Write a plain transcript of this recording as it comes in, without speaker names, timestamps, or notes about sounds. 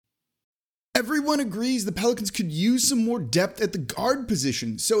Everyone agrees the Pelicans could use some more depth at the guard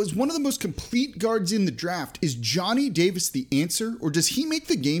position. So as one of the most complete guards in the draft, is Johnny Davis the answer, or does he make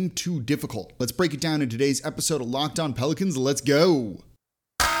the game too difficult? Let's break it down in today's episode of Locked On Pelicans. Let's go.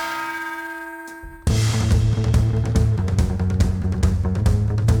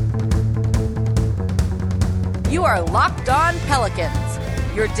 You are Locked On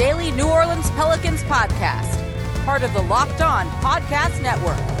Pelicans, your daily New Orleans Pelicans podcast, part of the Locked On Podcast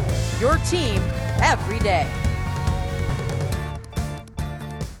Network. Your team every day.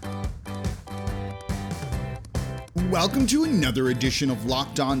 Welcome to another edition of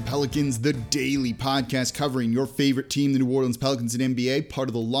Locked On Pelicans, the daily podcast covering your favorite team, the New Orleans Pelicans and NBA, part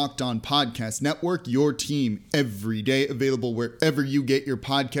of the Locked On Podcast Network, your team every day, available wherever you get your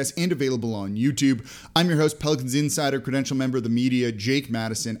podcasts and available on YouTube. I'm your host, Pelicans Insider, credential member of the media, Jake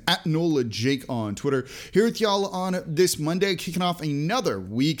Madison, at NOLA Jake on Twitter, here with y'all on this Monday, kicking off another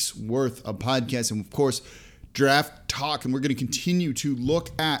week's worth of podcasts, and of course, draft talk, and we're going to continue to look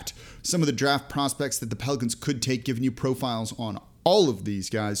at some of the draft prospects that the Pelicans could take, giving you profiles on all of these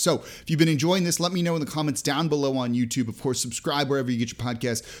guys. So if you've been enjoying this, let me know in the comments down below on YouTube. Of course, subscribe wherever you get your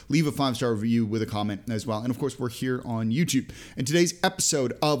podcast. Leave a 5-star review with a comment as well. And of course, we're here on YouTube. And today's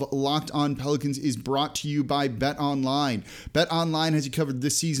episode of Locked On Pelicans is brought to you by BetOnline. BetOnline has you covered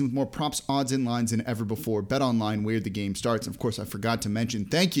this season with more props, odds, and lines than ever before. BetOnline, where the game starts. And of course, I forgot to mention,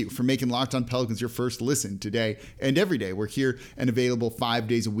 thank you for making Locked On Pelicans your first listen today and every day. We're here and available 5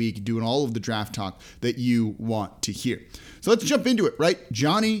 days a week, doing all of the draft talk that you want to hear. So let's jump into it, right?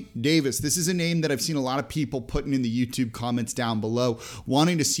 Johnny Davis. This is a name that I've seen a lot of people putting in the YouTube comments down below,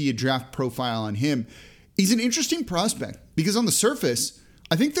 wanting to see a draft profile on him. He's an interesting prospect because on the surface,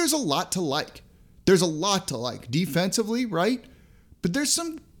 I think there's a lot to like. There's a lot to like defensively, right? But there's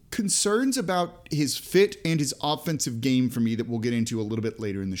some concerns about his fit and his offensive game for me that we'll get into a little bit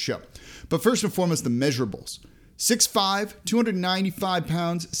later in the show. But first and foremost, the measurables. 6'5", 295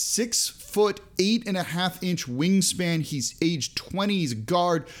 pounds, 6 foot, 8.5 inch wingspan. He's age 20. He's a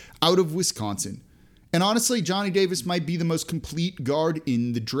guard out of Wisconsin. And honestly, Johnny Davis might be the most complete guard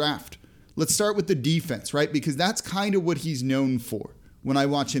in the draft. Let's start with the defense, right? Because that's kind of what he's known for. When I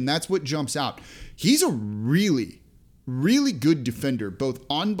watch him, that's what jumps out. He's a really, really good defender, both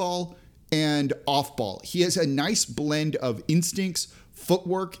on ball and off ball. He has a nice blend of instincts,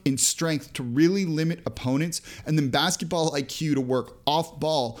 footwork, and strength to really limit opponents, and then basketball IQ to work off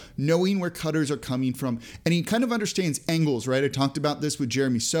ball, knowing where cutters are coming from. And he kind of understands angles, right? I talked about this with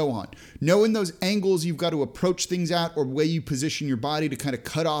Jeremy Sochan. Knowing those angles you've got to approach things at, or way you position your body to kind of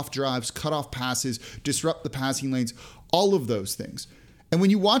cut off drives, cut off passes, disrupt the passing lanes, all of those things. And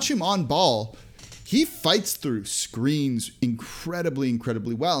when you watch him on ball, he fights through screens incredibly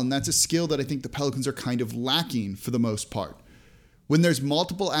well, and that's a skill that I think the Pelicans are kind of lacking for the most part. When there's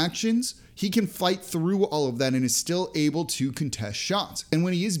multiple actions, he can fight through all of that and is still able to contest shots. And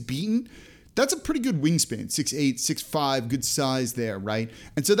when he is beaten, that's a pretty good wingspan, 6'8", 6'5", good size there, right?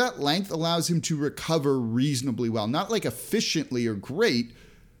 And so that length allows him to recover reasonably well. Not like efficiently or great,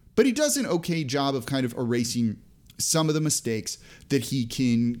 but he does an okay job of kind of erasing some of the mistakes that he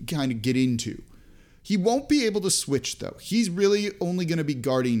can kind of get into. He won't be able to switch, though. He's really only going to be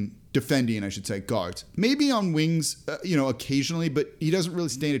defending, I should say, guards. Maybe on wings, occasionally, but he doesn't really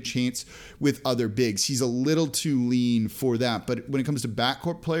stand a chance with other bigs. He's a little too lean for that. But when it comes to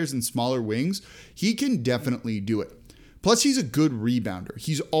backcourt players and smaller wings, he can definitely do it. Plus, he's a good rebounder.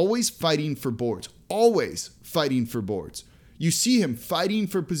 He's always fighting for boards. Always fighting for boards. You see him fighting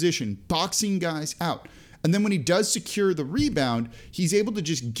for position, boxing guys out. And then when he does secure the rebound, he's able to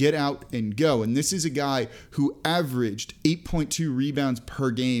just get out and go. And this is a guy who averaged 8.2 rebounds per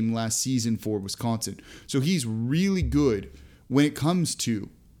game last season for Wisconsin. So he's really good when it comes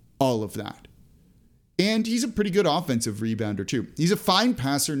to all of that. And he's a pretty good offensive rebounder too. He's a fine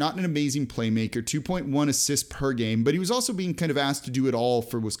passer, not an amazing playmaker, 2.1 assists per game, but he was also being kind of asked to do it all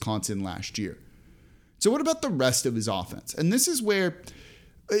for Wisconsin last year. So what about the rest of his offense? And this is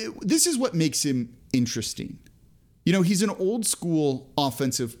what makes him interesting. He's an old school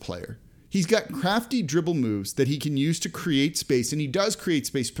offensive player. He's got crafty dribble moves that he can use to create space, and he does create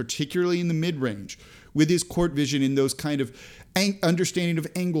space, particularly in the mid-range, with his court vision and those kind of understanding of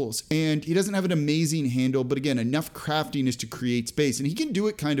angles. And he doesn't have an amazing handle, but again, enough craftiness to create space. And he can do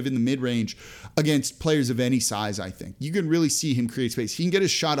it kind of in the mid-range against players of any size, I think. You can really see him create space. He can get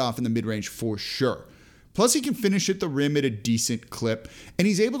his shot off in the mid-range for sure. Plus, he can finish at the rim at a decent clip, and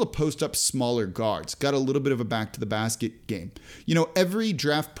he's able to post up smaller guards. Got a little bit of a back-to-the-basket game. Every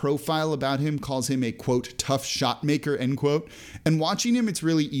draft profile about him calls him a, quote, tough shot maker, end quote. And watching him, it's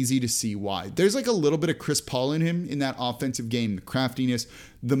really easy to see why. There's like a little bit of Chris Paul in him in that offensive game, the craftiness,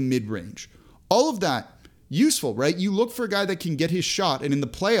 the mid-range. All of that useful, right? You look for a guy that can get his shot. And in the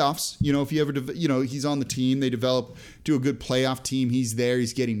playoffs, if you ever, he's on the team, they do a good playoff team. He's there,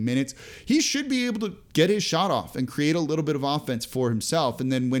 he's getting minutes. He should be able to get his shot off and create a little bit of offense for himself.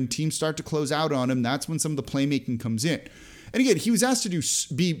 And then when teams start to close out on him, that's when some of the playmaking comes in. And again, he was asked to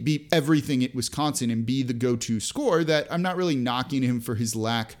be everything at Wisconsin and be the go-to scorer. That I'm not really knocking him for his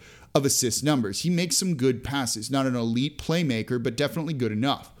lack of assist numbers. He makes some good passes, not an elite playmaker, but definitely good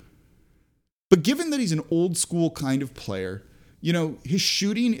enough. But given that he's an old school kind of player, his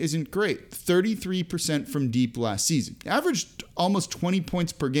shooting isn't great. 33% from deep last season. Averaged almost 20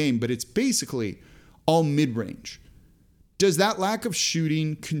 points per game, but it's basically all mid-range. Does that lack of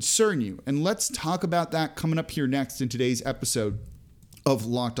shooting concern you? And let's talk about that coming up here next in today's episode of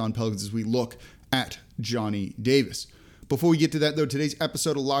Locked On Pelicans as we look at Johnny Davis. Before we get to that, though, today's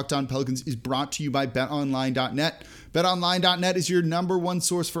episode of Locked On Pelicans is brought to you by BetOnline.net. BetOnline.net is your number one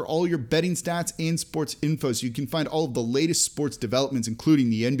source for all your betting stats and sports info, so you can find all of the latest sports developments, including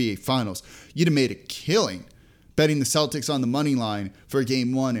the NBA Finals. You'd have made a killing betting the Celtics on the money line for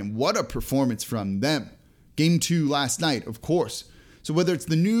Game 1, and what a performance from them. Game 2 last night, of course. So whether it's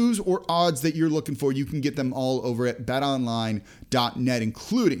the news or odds that you're looking for, you can get them all over at BetOnline.net,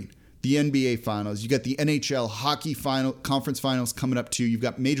 including the NBA Finals. You got the NHL Hockey Conference Finals coming up too. You've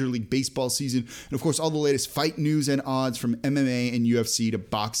got Major League Baseball season, and of course all the latest fight news and odds from MMA and UFC to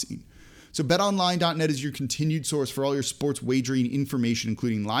boxing. So BetOnline.net is your continued source for all your sports wagering information,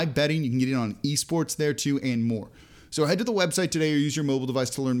 including live betting. You can get in on esports there too, and more. So head to the website today or use your mobile device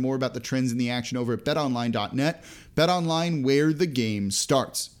to learn more about the trends in the action over at BetOnline.net. BetOnline, where the game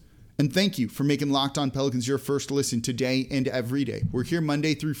starts. And thank you for making Locked On Pelicans your first listen today and every day. We're here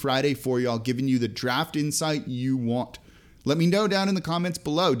Monday through Friday for y'all, giving you the draft insight you want. Let me know down in the comments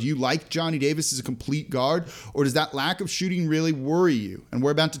below. Do you like Johnny Davis as a complete guard, or does that lack of shooting really worry you? And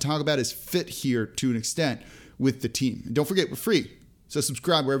we're about to talk about his fit here to an extent with the team. And don't forget, we're free. So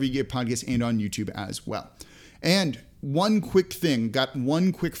subscribe wherever you get podcasts and on YouTube as well. And one quick thing, got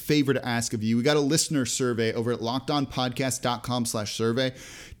one quick favor to ask of you. We got a listener survey over at lockedonpodcast.com/survey.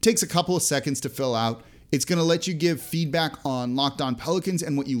 Takes a couple of seconds to fill out. It's going to let you give feedback on Locked On Pelicans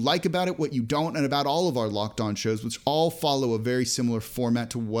and what you like about it, what you don't, and about all of our Locked On shows, which all follow a very similar format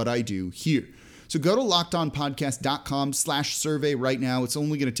to what I do here. So go to lockedonpodcast.com/survey right now. It's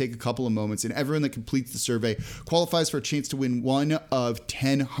only going to take a couple of moments, and everyone that completes the survey qualifies for a chance to win one of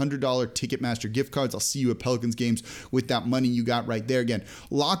 10 $100 Ticketmaster gift cards. I'll see you at Pelicans games with that money you got right there. Again,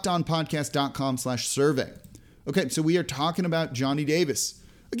 lockedonpodcast.com/survey. Okay, so we are talking about Johnny Davis.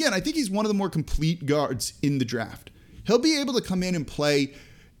 Again, I think he's one of the more complete guards in the draft. He'll be able to come in and play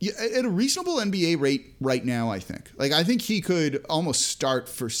at a reasonable NBA rate right now, I think. I think he could almost start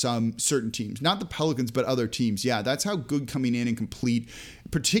for some certain teams. Not the Pelicans, but other teams. Yeah, that's how good coming in and complete,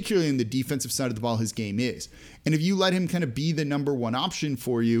 particularly in the defensive side of the ball, his game is. And if you let him kind of be the number one option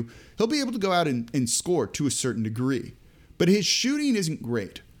for you, he'll be able to go out and score to a certain degree. But his shooting isn't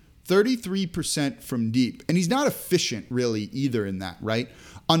great. 33% from deep. And he's not efficient, really, either in that, right?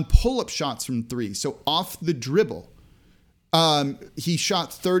 On pull-up shots from three, so off the dribble, he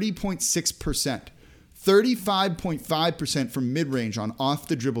shot 30.6%, 35.5% from mid-range on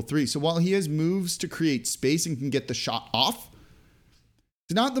off-the-dribble three. So while he has moves to create space and can get the shot off,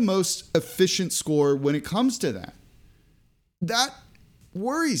 he's not the most efficient scorer when it comes to that. That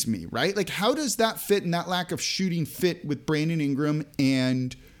worries me, right? How does that fit and that lack of shooting fit with Brandon Ingram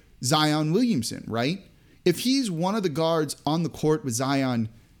and Zion Williamson, right? If he's one of the guards on the court with Zion,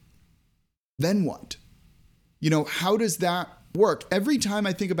 then what? How does that work? Every time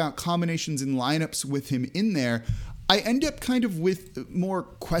I think about combinations and lineups with him in there, I end up kind of with more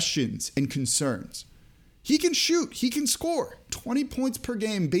questions and concerns. He can shoot. He can score. 20 points per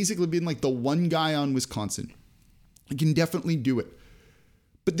game, basically being the one guy on Wisconsin. He can definitely do it.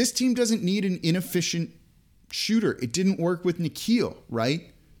 But this team doesn't need an inefficient shooter. It didn't work with Nickeil,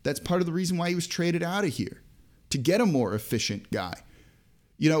 right? That's part of the reason why he was traded out of here, to get a more efficient guy.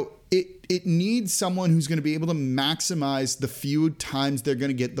 It needs someone who's going to be able to maximize the few times they're going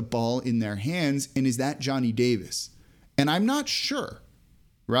to get the ball in their hands. And is that Johnny Davis? And I'm not sure,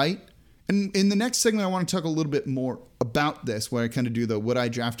 right? And in the next segment, I want to talk a little bit more about this, where I kind of do the would I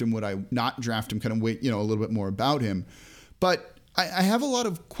draft him, would I not draft him, kind of wait, a little bit more about him. But I have a lot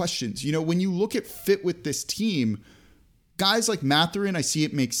of questions. When you look at fit with this team, guys like Mathurin, I see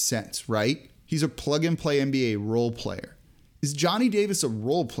it makes sense, right? He's a plug-and-play NBA role player. Is Johnny Davis a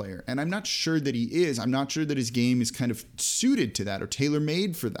role player? And I'm not sure that he is. I'm not sure that his game is kind of suited to that or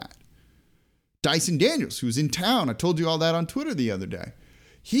tailor-made for that. Dyson Daniels, who's in town, I told you all that on Twitter the other day.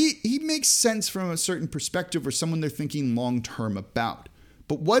 He makes sense from a certain perspective or someone they're thinking long-term about.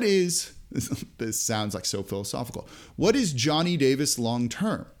 But what is This sounds like so philosophical. What is Johnny Davis long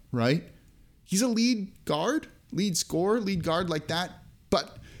term, right? He's a lead guard, lead scorer, lead guard like that.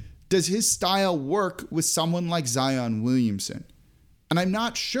 But does his style work with someone like Zion Williamson? And I'm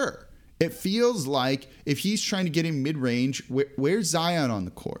not sure. It feels like if he's trying to get in mid-range, where's Zion on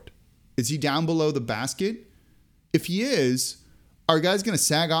the court? Is he down below the basket? If he is, are guys going to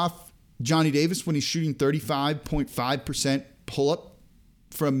sag off Johnny Davis when he's shooting 35.5% pull-up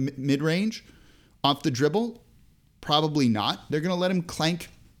from mid-range off the dribble? Probably not. They're going to let him clank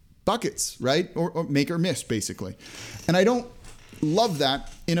buckets, right? Or make or miss, basically. And I don't love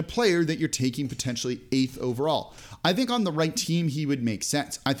that in a player that you're taking potentially 8th overall. I think on the right team, he would make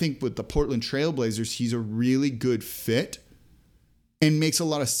sense. I think with the Portland Trailblazers, he's a really good fit and makes a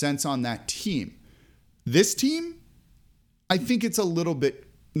lot of sense on that team. This team, I think it's a little bit,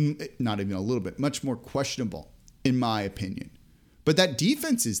 not even a little bit, much more questionable, in my opinion. But that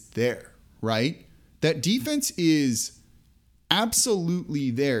defense is there, right? That defense is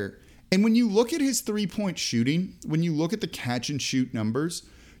absolutely there. And when you look at his three-point shooting, when you look at the catch and shoot numbers,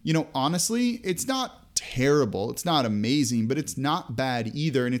 honestly, it's not terrible. It's not amazing, but it's not bad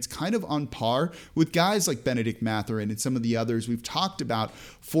either. And it's kind of on par with guys like Bennedict Mathurin and some of the others we've talked about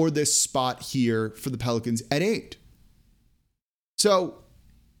for this spot here for the Pelicans at 8. So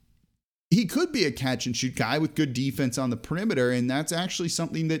he could be a catch and shoot guy with good defense on the perimeter. And that's actually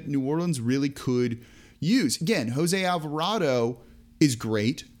something that New Orleans really could use. Again, Jose Alvarado is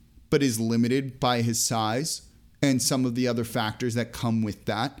great, but is limited by his size and some of the other factors that come with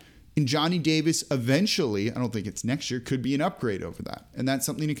that. And Johnny Davis eventually, I don't think it's next year, could be an upgrade over that. And that's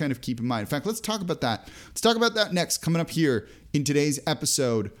something to kind of keep in mind. In fact, let's talk about that. Let's talk about that next, coming up here in today's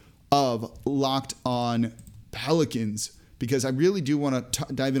episode of Locked On Pelicans, because I really do want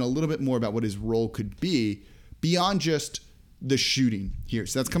to dive in a little bit more about what his role could be beyond just the shooting here.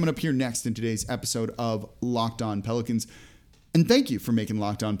 So that's coming up here next in today's episode of Locked On Pelicans. And thank you for making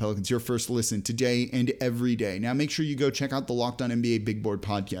Locked On Pelicans your first listen today and every day. Now make sure you go check out the Locked On NBA Big Board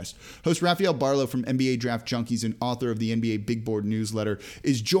podcast. Host Rafael Barlow from NBA Draft Junkies and author of the NBA Big Board newsletter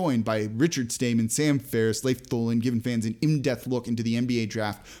is joined by Richard Stayman, Sam Ferris, Leif Thulin, giving fans an in-depth look into the NBA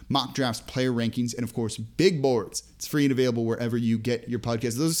draft, mock drafts, player rankings, and of course, big boards. It's free and available wherever you get your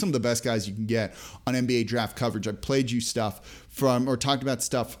podcasts. Those are some of the best guys you can get on NBA draft coverage. I played you stuff talked about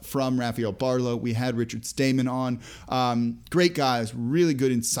stuff from Rafael Barlow. We had Richard Stayman on. Great guys, really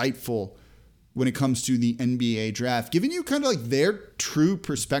good, insightful when it comes to the NBA draft, giving you kind of like their true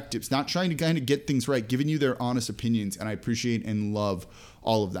perspectives, not trying to kind of get things right, giving you their honest opinions. And I appreciate and love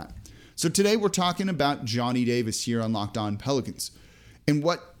all of that. So today we're talking about Johnny Davis here on Locked On Pelicans and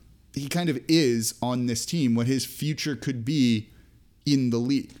what he kind of is on this team, what his future could be in the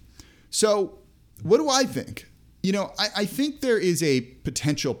league. So what do I think? I think there is a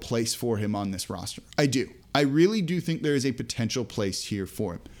potential place for him on this roster. I do. I really do think there is a potential place here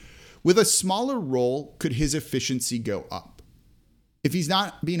for him. With a smaller role, could his efficiency go up? If he's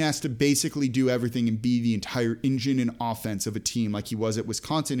not being asked to basically do everything and be the entire engine and offense of a team like he was at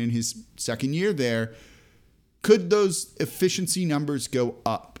Wisconsin in his second year there, could those efficiency numbers go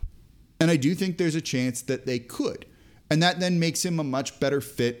up? And I do think there's a chance that they could. And that then makes him a much better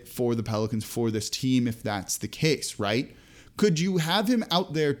fit for the Pelicans, for this team, if that's the case, right? Could you have him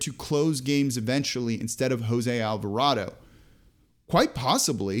out there to close games eventually instead of Jose Alvarado? Quite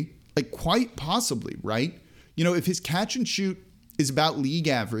possibly, right? If his catch and shoot is about league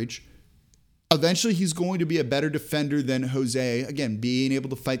average, eventually he's going to be a better defender than Jose. Again, being able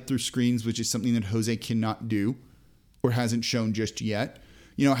to fight through screens, which is something that Jose cannot do or hasn't shown just yet.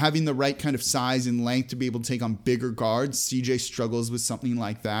 Having the right kind of size and length to be able to take on bigger guards. CJ struggles with something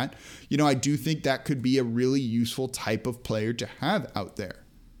like that. I do think that could be a really useful type of player to have out there.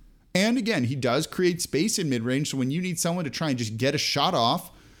 And again, he does create space in mid-range. So when you need someone to try and just get a shot off,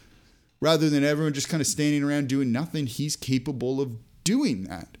 rather than everyone just kind of standing around doing nothing, he's capable of doing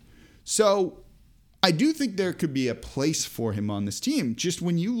that. So I do think there could be a place for him on this team. Just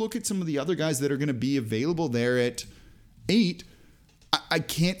when you look at some of the other guys that are going to be available there at 8, I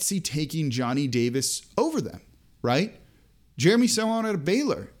can't see taking Johnny Davis over them, right? Jeremy Sochan out of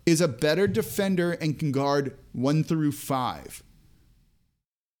Baylor is a better defender and can guard 1 through 5.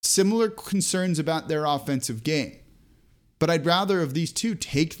 Similar concerns about their offensive game. But I'd rather of these two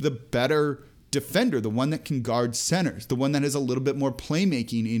take the better defender, the one that can guard centers, the one that has a little bit more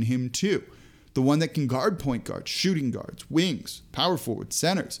playmaking in him too, the one that can guard point guards, shooting guards, wings, power forwards,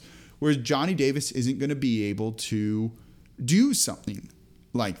 centers, whereas Johnny Davis isn't going to be able to do something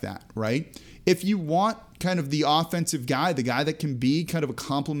like that, right? If you want kind of the offensive guy, the guy that can be kind of a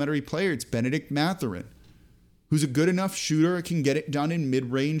complementary player, it's Bennedict Mathurin, who's a good enough shooter, can get it done in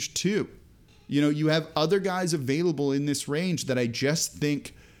mid-range too. You have other guys available in this range that I just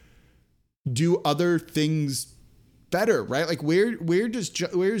think do other things better, right? Like where's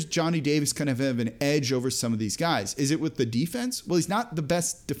Johnny Davis kind of have an edge over some of these guys? Is it with the defense? Well, he's not the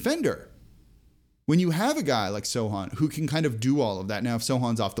best defender. When you have a guy like Sochan who can kind of do all of that, now if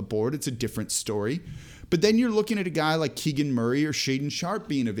Sohan's off the board, it's a different story. But then you're looking at a guy like Keegan Murray or Shaedon Sharpe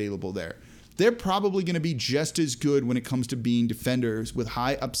being available there. They're probably going to be just as good when it comes to being defenders with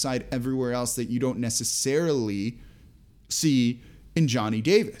high upside everywhere else that you don't necessarily see in Johnny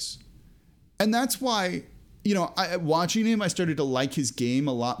Davis. And that's why, watching him, I started to like his game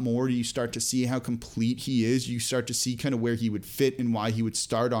a lot more. You start to see how complete he is. You start to see kind of where he would fit and why he would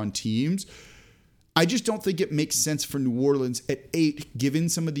start on teams. I just don't think it makes sense for New Orleans at 8, given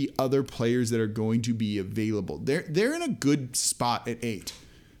some of the other players that are going to be available. They're in a good spot at 8.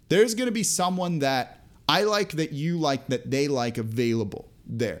 There's going to be someone that I like, that you like, that they like available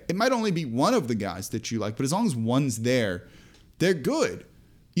there. It might only be one of the guys that you like, but as long as one's there, they're good.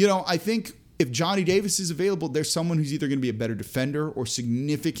 I think if Johnny Davis is available, there's someone who's either going to be a better defender or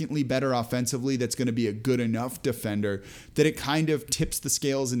significantly better offensively that's going to be a good enough defender that it kind of tips the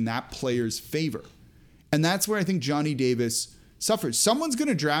scales in that player's favor. And that's where I think Johnny Davis suffers. Someone's going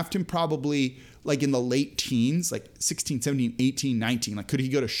to draft him probably like in the late teens, like 16, 17, 18, 19. Like, could he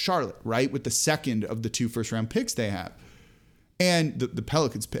go to Charlotte, right? With the second of the 2 first-round picks they have. And the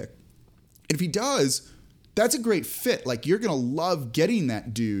Pelicans pick. And if he does, that's a great fit. Like, you're going to love getting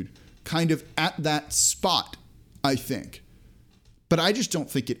that dude kind of at that spot, I think. But I just don't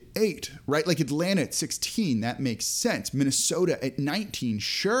think at 8, right? Like Atlanta at 16, that makes sense. Minnesota at 19,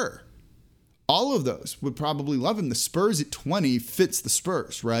 sure. All of those would probably love him. The Spurs at 20 fits the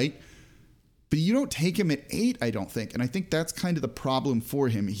Spurs, right? But you don't take him at 8, I don't think. And I think that's kind of the problem for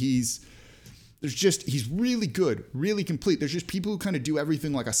him. He's really good, really complete. There's just people who kind of do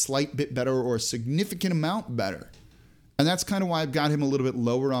everything like a slight bit better or a significant amount better. And that's kind of why I've got him a little bit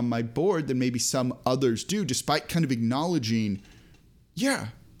lower on my board than maybe some others do, despite kind of acknowledging, yeah,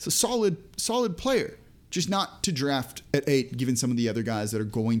 it's a solid player. Just not to draft at 8, given some of the other guys that are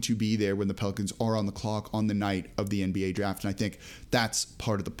going to be there when the Pelicans are on the clock on the night of the NBA draft. And I think that's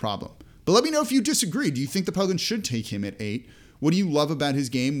part of the problem. But let me know if you disagree. Do you think the Pelicans should take him at 8? What do you love about his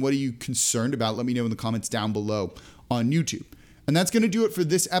game? What are you concerned about? Let me know in the comments down below on YouTube. And that's going to do it for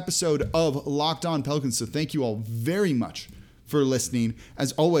this episode of Locked On Pelicans. So thank you all very much for listening.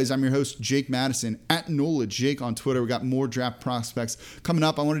 As always, I'm your host, Jake Madison, at NOLA Jake on Twitter. We got more draft prospects coming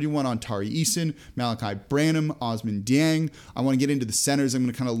up. I want to do one on Tari Eason, Malachi Branham, Osman Dieng. I want to get into the centers. I'm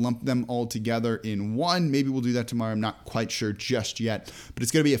going to kind of lump them all together in one. Maybe we'll do that tomorrow. I'm not quite sure just yet, but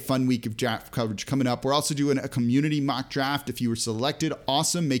it's going to be a fun week of draft coverage coming up. We're also doing a community mock draft. If you were selected,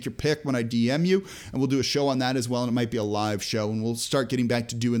 awesome. Make your pick when I DM you, and we'll do a show on that as well. And it might be a live show, and we'll start getting back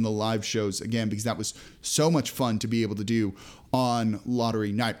to doing the live shows again, because that was so much fun to be able to do on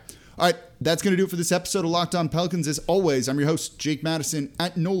lottery night. All right, that's going to do it for this episode of Locked On Pelicans. As always, I'm your host, Jake Madison,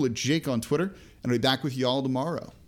 at NOLA Jake on Twitter, and I'll be back with you all tomorrow.